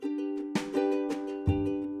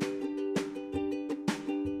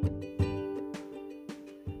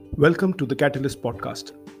Welcome to the CatALLYst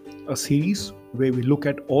podcast, a series where we look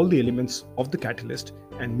at all the elements of the catalyst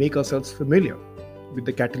and make ourselves familiar with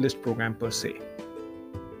the catalyst program per se.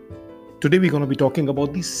 Today we're going to be talking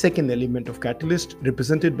about the second element of catalyst,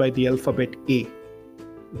 represented by the alphabet A,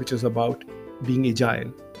 which is about being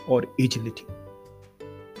agile or agility.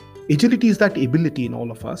 Agility is that ability in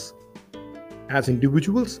all of us, as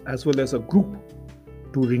individuals as well as a group,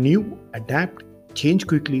 to renew, adapt, change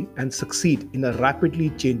quickly, and succeed in a rapidly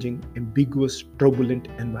changing, ambiguous, turbulent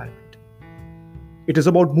environment. It is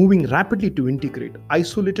about moving rapidly to integrate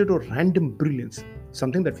isolated or random brilliance,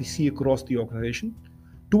 something that we see across the organization,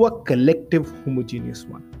 to a collective homogeneous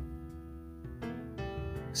one.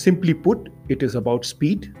 Simply put, it is about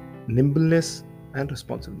speed, nimbleness, and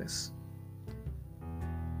responsiveness.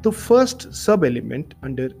 The first sub-element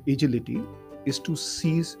under agility is to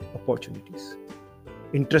seize opportunities.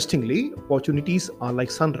 Interestingly, opportunities are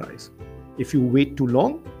like sunrise. If you wait too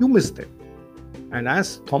long, you miss them. And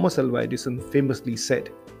as Thomas Alva Edison famously said,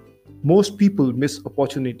 most people miss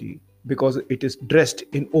opportunity because it is dressed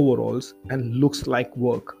in overalls and looks like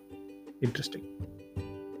work. Interesting.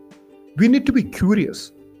 We need to be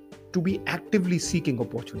curious, to be actively seeking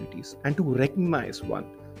opportunities, and to recognize one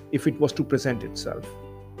if it was to present itself.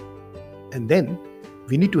 And then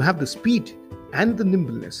we need to have the speed and the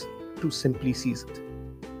nimbleness to simply seize it.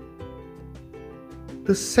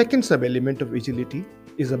 The second sub-element of agility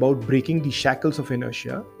is about breaking the shackles of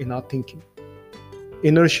inertia in our thinking.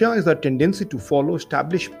 Inertia is the tendency to follow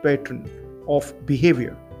established pattern of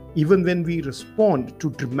behavior even when we respond to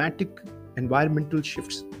dramatic environmental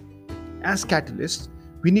shifts. As catalysts,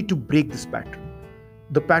 we need to break this pattern,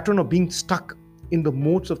 the pattern of being stuck in the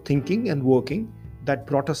modes of thinking and working that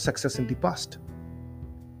brought us success in the past.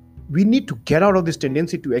 We need to get out of this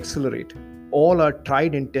tendency to accelerate all our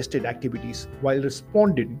tried and tested activities while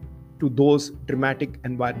responding to those dramatic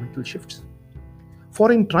environmental shifts.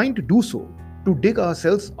 For in trying to do so, to dig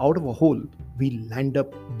ourselves out of a hole, we land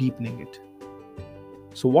up deepening it.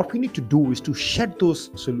 So what we need to do is to shed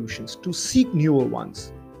those solutions, to seek newer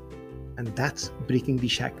ones. And that's breaking the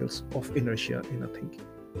shackles of inertia in our thinking.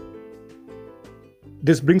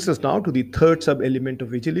 This brings us now to the third sub-element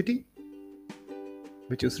of agility,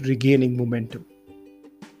 which is regaining momentum.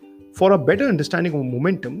 For a better understanding of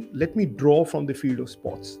momentum, let me draw from the field of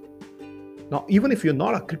sports. Now, even if you're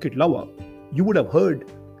not a cricket lover, you would have heard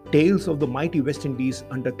tales of the mighty West Indies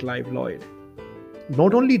under Clive Lloyd.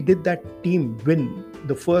 Not only did that team win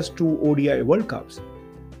the first two ODI World Cups,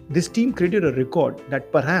 this team created a record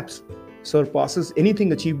that perhaps surpasses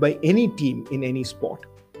anything achieved by any team in any sport.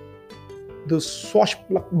 The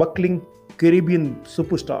swashbuckling Caribbean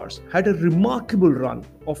superstars had a remarkable run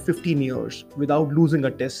of 15 years without losing a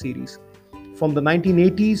test series from the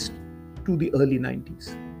 1980s to the early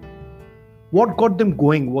 90s. What got them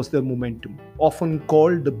going was their momentum, often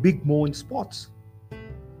called the big mo in sports.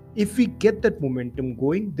 If we get that momentum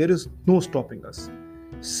going, there is no stopping us.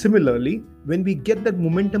 Similarly, when we get that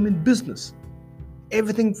momentum in business,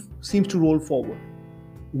 everything seems to roll forward.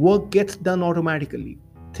 Work gets done automatically.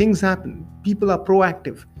 Things happen. People are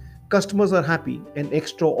proactive. Customers are happy, and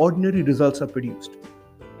extraordinary results are produced.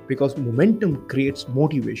 Because momentum creates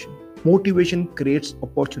motivation. Motivation creates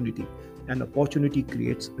opportunity, and opportunity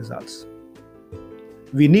creates results.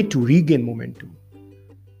 We need to regain momentum.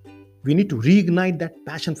 We need to reignite that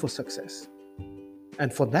passion for success.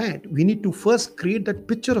 And for that, we need to first create that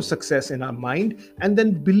picture of success in our mind and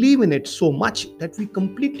then believe in it so much that we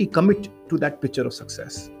completely commit to that picture of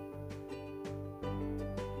success.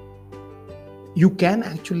 You can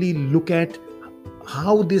actually look at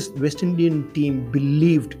how this West Indian team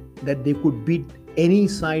believed that they could beat any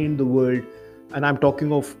side in the world, and I'm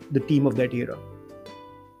talking of the team of that era.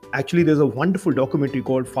 Actually, there's a wonderful documentary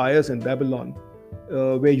called Fires in Babylon,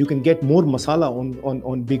 where you can get more masala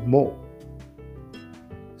on Big Mo.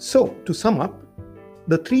 So, to sum up,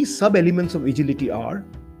 the three sub-elements of agility are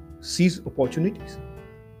seize opportunities,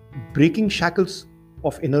 breaking shackles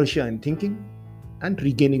of inertia in thinking, and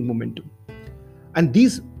regaining momentum. And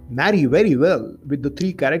these marry very well with the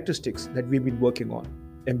three characteristics that we've been working on: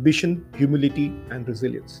 ambition, humility, and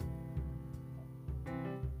resilience.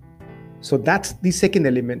 So that's the second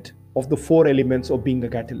element of the four elements of being a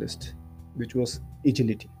catalyst, which was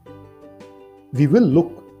agility. We will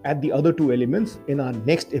look at the other two elements in our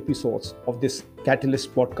next episodes of this CatALLYst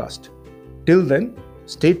podcast. Till then,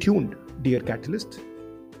 stay tuned, dear Catalyst.